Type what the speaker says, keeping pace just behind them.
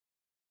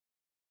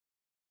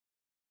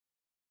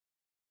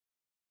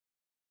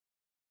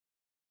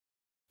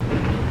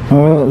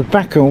Well, at the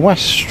back of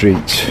West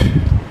Street,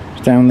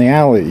 down the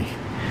alley,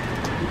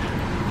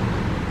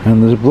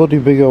 and there's a bloody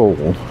big hole,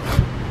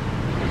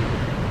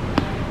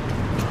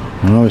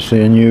 and obviously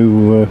a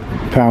new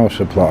power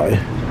supply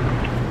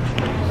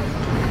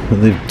that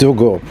they've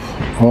dug up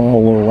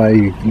all the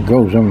way. It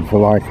goes on for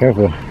like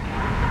ever.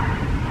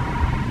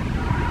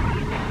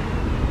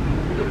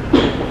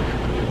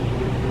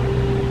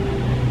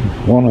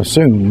 One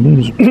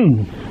assumes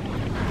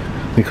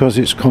because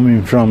it's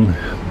coming from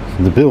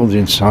the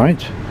building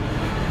site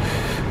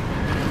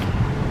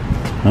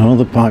and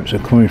other pipes are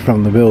coming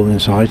from the building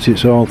site,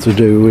 it's all to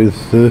do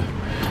with the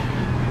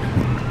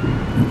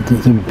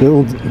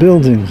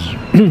buildings.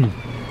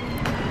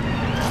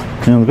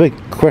 Now the big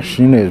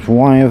question is,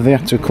 why have they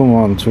had to come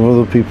on to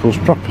other people's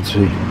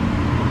property?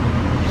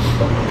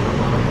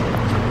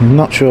 I'm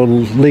not sure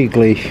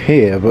legally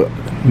here, but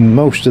in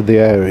most of the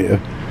area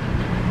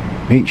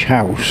each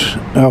house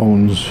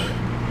owns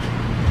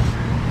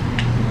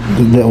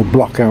the little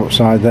block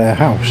outside their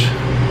house,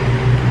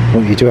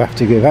 but you do have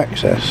to give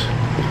access.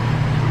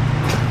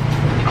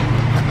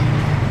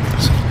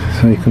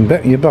 So you can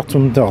bet your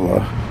bottom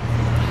dollar,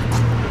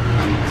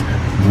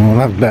 and we'll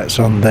have bets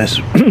on this,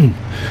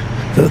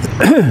 that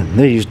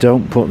these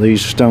don't put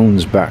these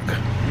stones back.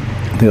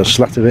 They'll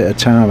slat a bit of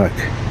tarmac.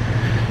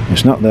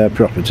 It's not their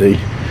property.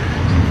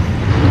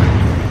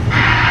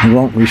 They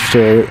won't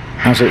restore it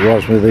as it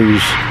was with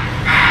these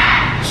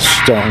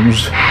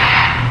stones,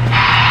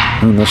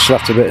 and they'll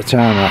slat a bit of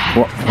tarmac.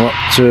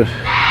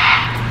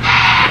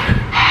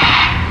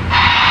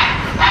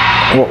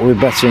 What we're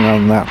betting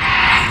on that.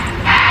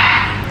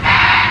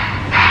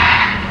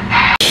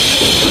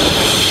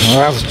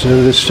 Well, as to,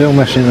 they're still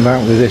messing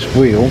about with this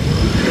wheel.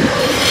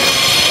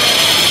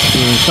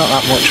 It's not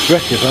that much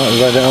brick, I thought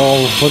they've had it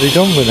all bloody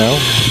done with now.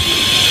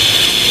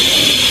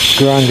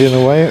 Grinding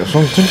away at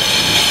something.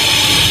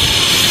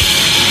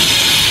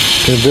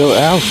 Could have built a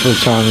house for the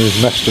time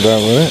he's messed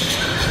about with it.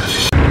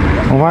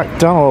 Well,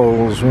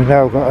 McDonald's, we've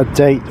now got a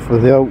date for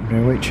the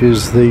opening, which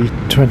is the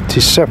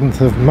 27th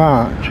of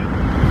March.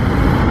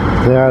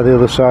 They are the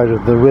other side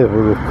of the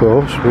river, of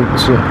course, but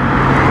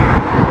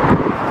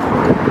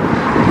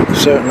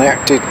certainly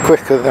acted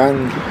quicker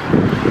than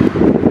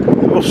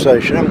the bus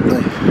station, haven't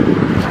they?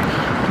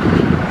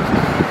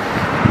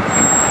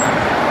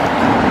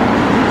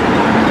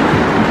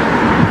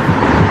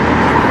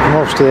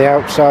 Most of the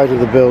outside of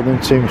the building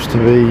seems to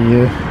be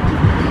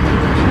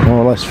more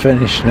or less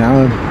finished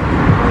now.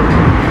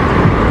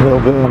 A little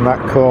bit on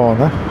that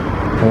corner,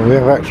 but we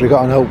have actually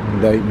got an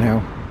open date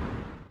now.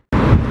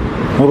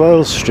 Well,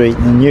 Earle Street,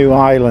 the new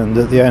island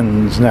at the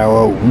end, is now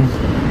open.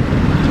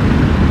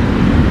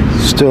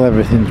 Still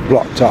everything's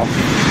blocked off.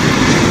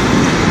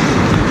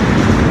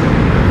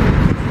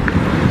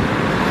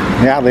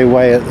 The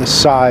alleyway at the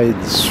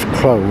side's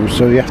closed,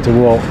 so you have to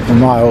walk for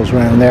miles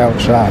around the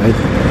outside.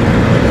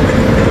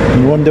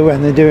 You wonder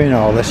when they're doing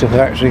all this, if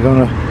they're actually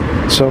going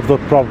to solve the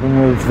problem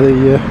with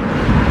the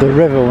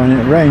river when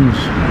it rains.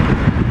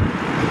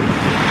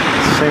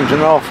 It seems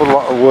an awful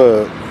lot of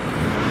work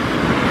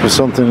for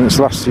something that's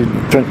lasted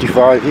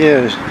 25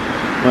 years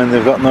when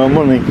they've got no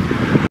money.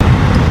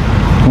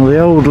 Well, the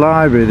old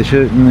library, they're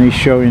certainly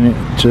showing it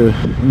to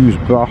who's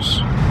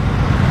boss.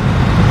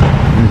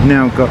 We've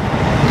now got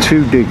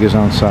 2 diggers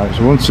on site,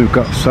 so once they've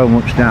got so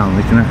much down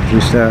they can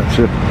actually start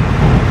to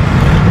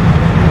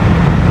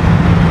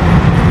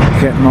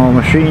get more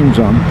machines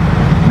on.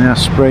 They are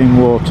spraying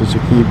water to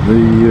keep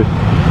the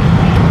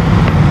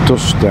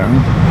dust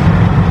down.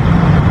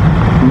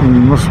 It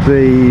must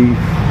be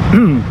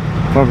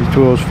probably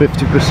towards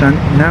 50%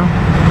 now.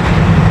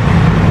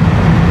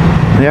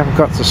 They have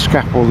got the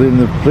scaffold in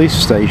the police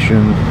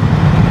station,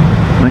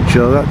 make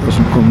sure that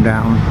doesn't come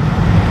down.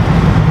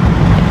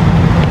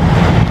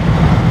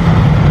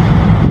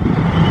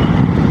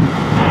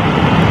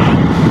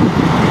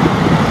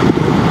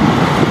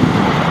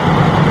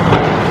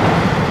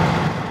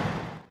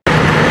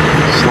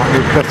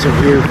 Slightly better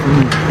view from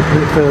a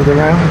bit further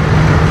round.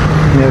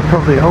 Yeah,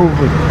 probably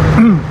over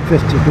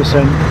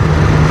 50%.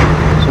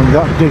 So we've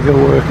got digger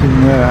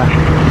working there,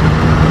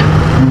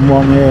 and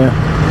one here.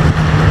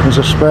 There's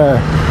a spare.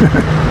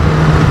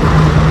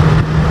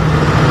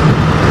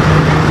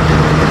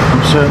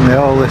 And certainly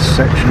all this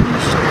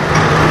section's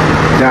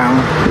down.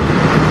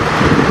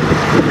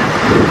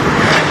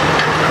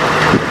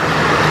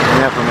 We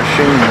have a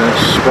machine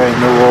that's spraying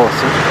the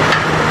water.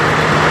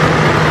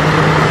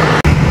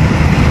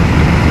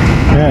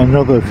 Yeah,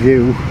 another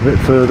view a bit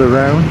further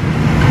round.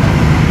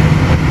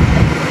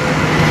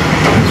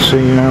 Let's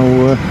see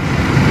now,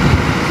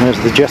 there's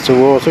the jet of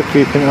water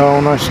keeping it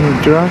all nice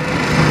and dry.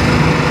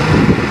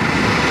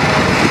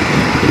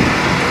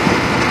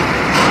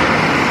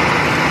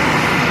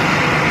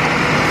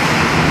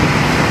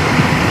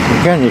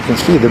 Again, you can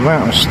see the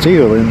amount of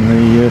steel in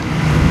the.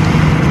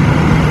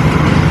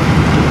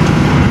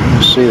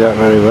 You see that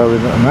very well. The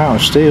amount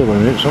of steel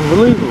in it, it's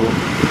unbelievable.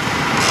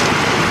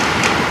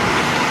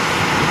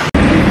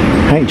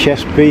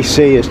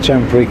 HSBC is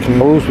temporarily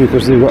closed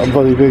because they've got a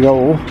bloody big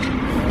hole.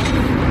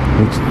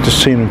 I've just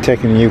seen them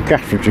taking a new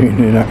cash machine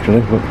in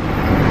actually, but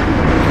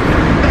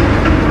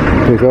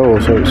big hole,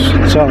 so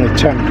it's only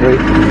temporary.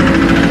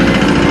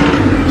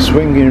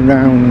 Swinging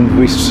round,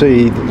 we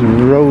see that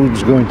the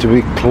road's going to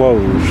be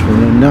closed from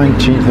the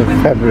 19th of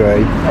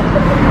February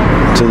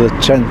to the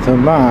 10th of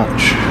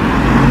March.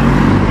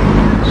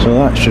 So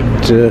that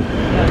should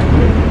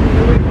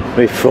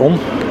be fun.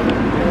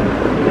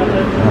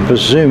 I'm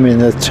presuming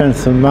the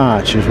 10th of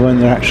March is when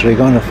they're actually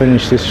going to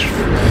finish this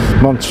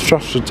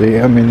monstrosity,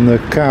 I mean the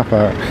car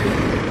park.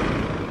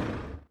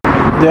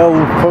 The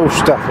old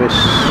post office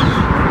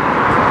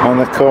on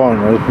the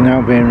corner is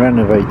now being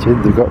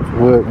renovated. They've got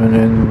workmen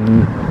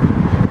in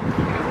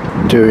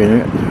doing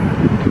it.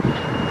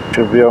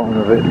 Should be open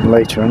a bit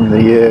later in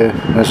the year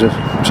as a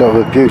sort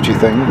of a beauty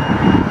thing.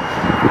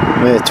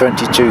 Mere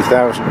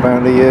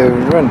 £22,000 a year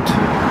in rent.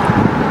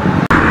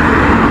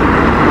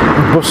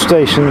 The bus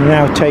station is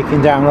now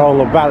taking down all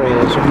the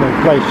barriers and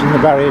replacing the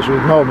barriers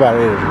with more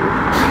barriers.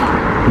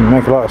 Doesn't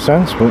make a lot of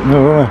sense, but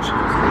nevertheless.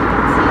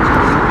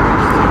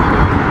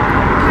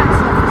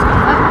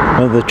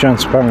 The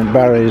transparent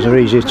barriers are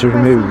easy to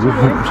remove.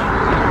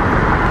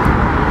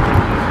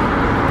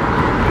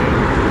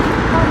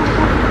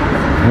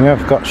 We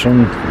have got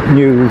some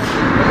new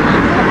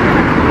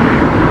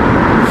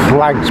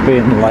flags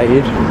being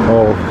laid,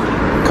 or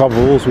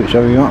cobbles,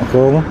 whichever you want to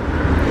call them.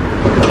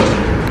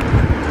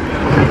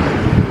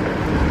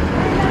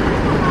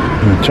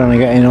 I'm trying to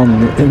get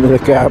into the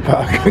car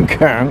park and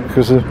can't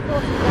because of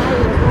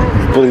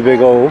a bloody big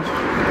hole.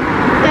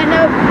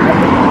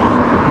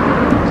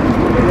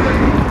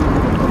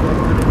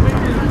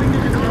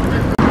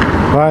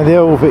 By the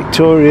old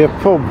Victoria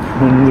pub,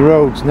 and the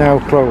road's now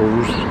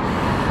closed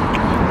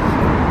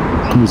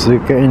because they're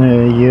getting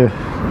a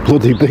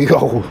bloody big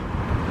hole.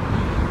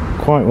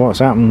 Quite what's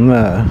happened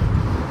there.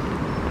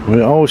 Well,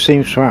 it always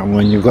seems to happen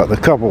when you've got the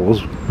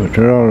cobbles, which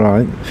are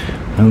alright,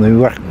 and they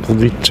whack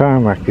bloody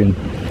tarmac in.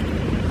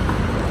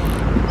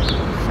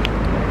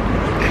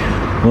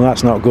 Well,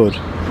 that's not good.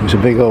 It's a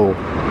big hole.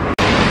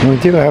 We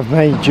do have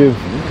major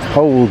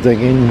hole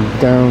digging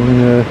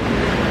down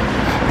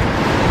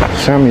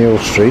Samuel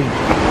Street.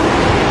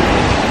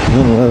 I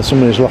don't know whether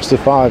somebody's lost a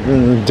fiver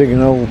and digging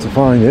a hole to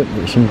find it,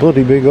 but some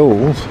bloody big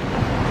holes.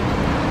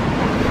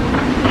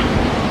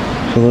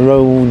 So the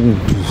road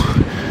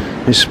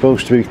is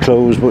supposed to be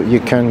closed, but you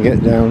can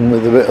get down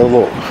with a bit of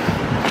luck.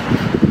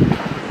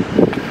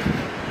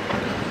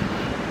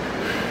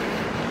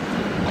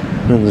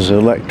 And there's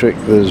electric,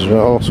 there's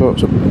all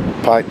sorts of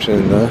pipes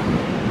in there.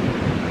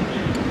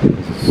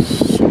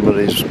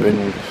 Somebody's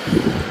been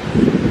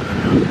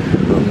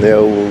on the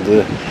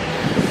old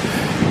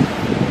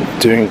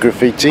doing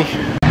graffiti.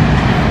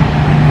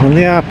 And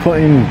they are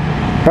putting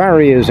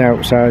barriers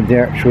outside the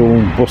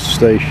actual bus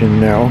station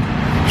now,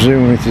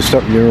 presumably to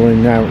stop you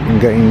running out and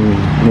getting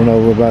run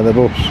over by the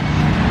bus.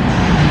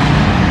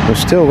 We've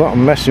still got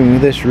them messing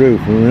with this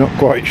roof and we're not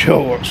quite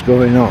sure what's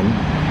going on.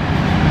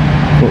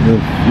 But the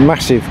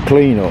massive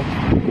clean-up,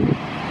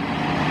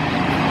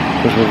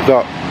 because we've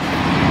got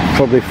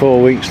probably 4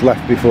 weeks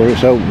left before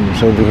it's open,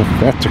 so they've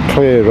had to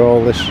clear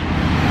all this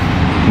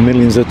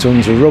millions of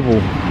tons of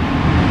rubble.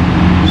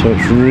 So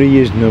it's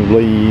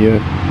reasonably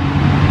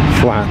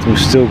flat. We've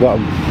still got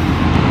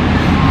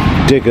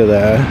a digger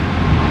there,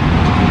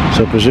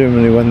 so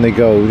presumably when they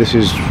go, this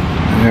is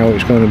how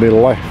it's going to be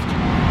left.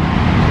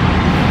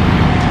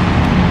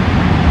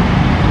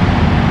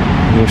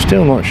 We're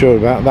still not sure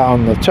about that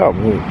on the top.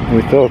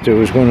 We thought it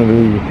was going to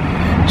be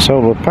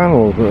solar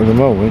panels, but at the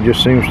moment it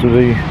just seems to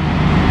be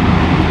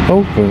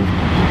open.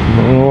 I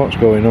don't know what's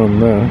going on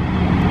there.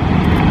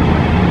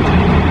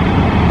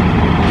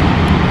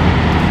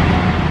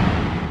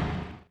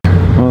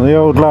 Well, the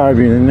old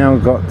library, they've now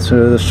got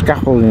the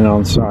scaffolding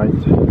on site.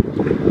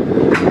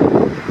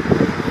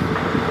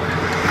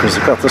 Because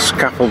they've got to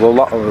scaffold a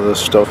lot of the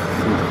stuff,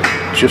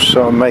 just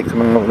sort of make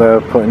them up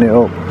there, putting it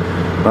up.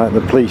 Like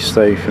the police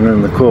station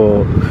and the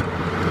court.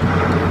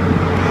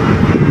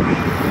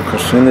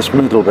 Because in this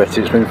middle bit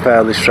it's been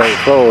fairly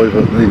straightforward,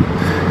 but they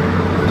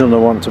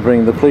don't want to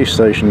bring the police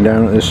station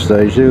down at this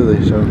stage, do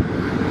they? So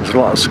there's a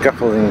lot of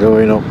scaffolding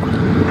going up.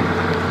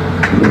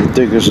 And the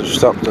diggers have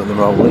stopped at the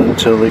moment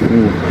until they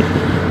can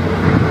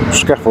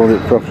scaffold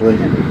it properly.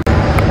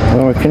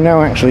 Well, we can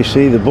now actually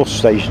see the bus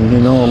station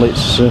in all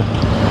its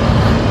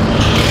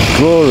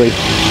glory.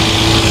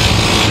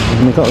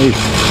 And we've got these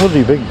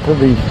bloody big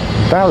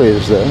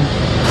barriers there.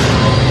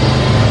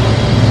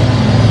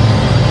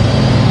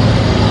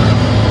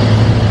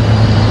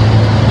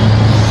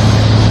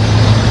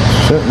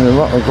 Certainly a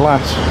lot of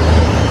glass.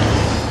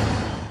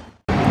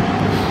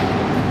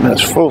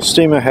 That's full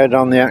steam ahead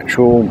on the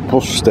actual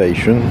bus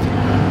station.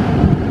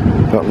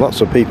 Got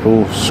lots of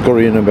people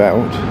scurrying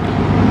about.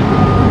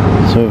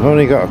 So we've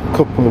only got a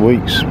couple of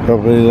weeks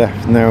probably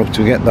left now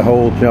to get the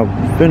whole job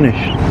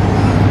finished.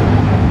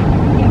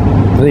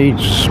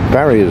 These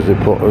barriers they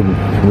put are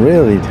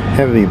really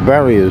heavy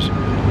barriers.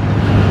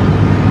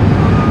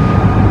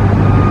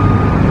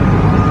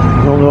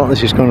 I don't know what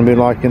this is going to be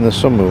like in the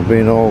summer,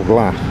 being all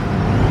glass.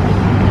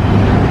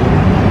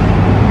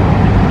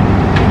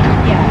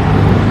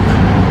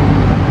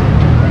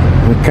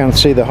 The can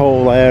see the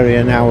whole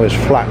area now is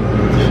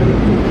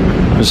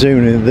flattened.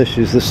 Presumably this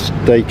is the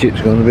state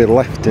it's going to be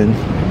left in.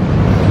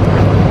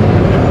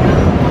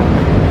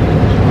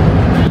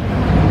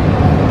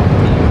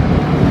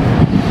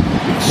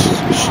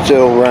 It's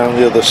still round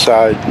the other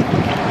side.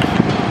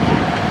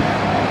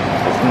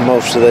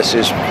 Most of this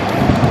is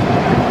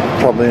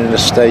probably in a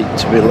state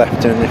to be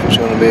left in if it's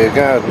going to be a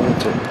garden,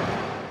 isn't it?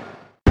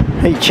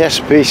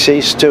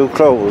 HSBC still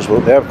closed,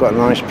 but they have got a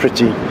nice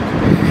pretty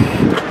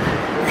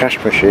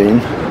cash machine.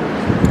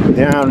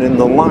 They are in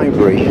the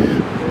library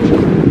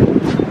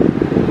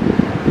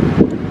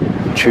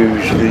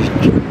Tuesday,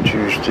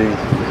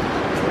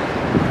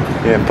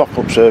 yeah,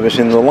 pop-up service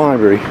in the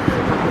library,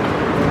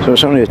 so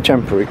it's only a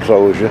temporary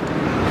closure.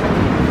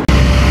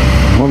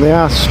 Well, they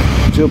are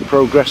still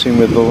progressing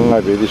with the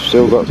library. They've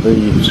still got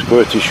the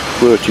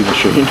squirty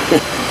machine.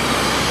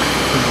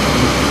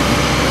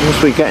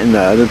 Once we get in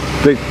there, the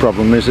big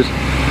problem is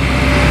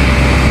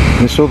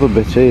this other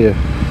bit here.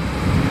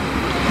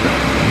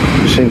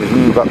 You see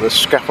we've got the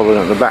scaffolding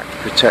at the back to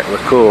protect the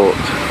court.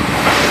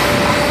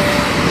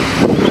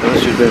 So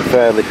this has been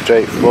fairly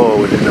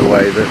straightforward in a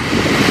way that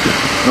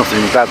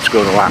nothing bad's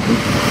going to happen.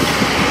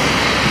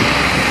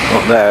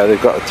 Up there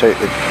they've got to take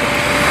the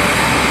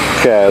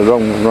care,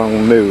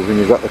 wrong move, and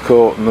you've got the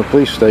court and the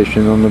police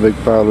station on the big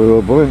pile of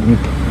rubble, haven't you?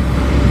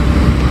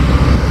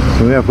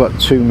 So we have got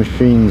two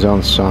machines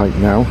on site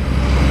now.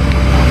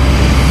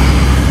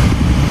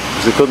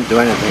 They couldn't do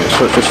anything, it's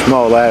such a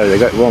small area, they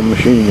got one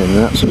machine in and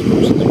that's as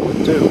much as they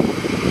could do.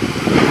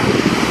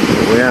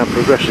 But we are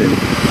progressing.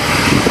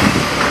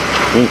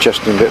 The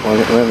interesting bit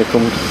when they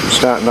come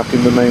start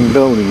knocking the main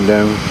building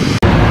down.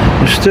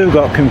 We've still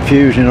got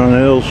confusion on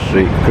Earle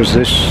Street because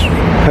this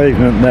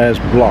pavement there is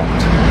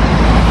blocked.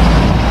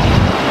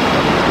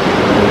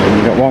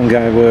 You've got one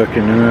guy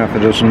working and half a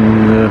dozen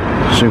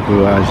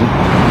supervising.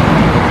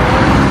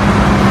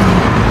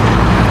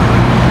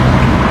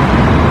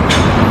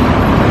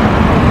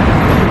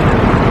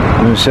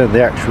 And said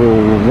the actual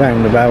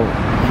roundabout,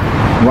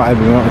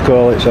 whatever you want to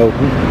call it's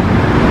open.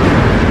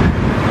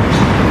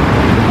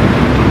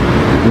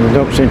 And we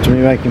don't seem to be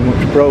making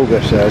much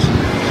progress there,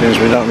 since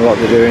we don't know what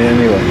they're doing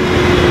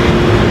anyway.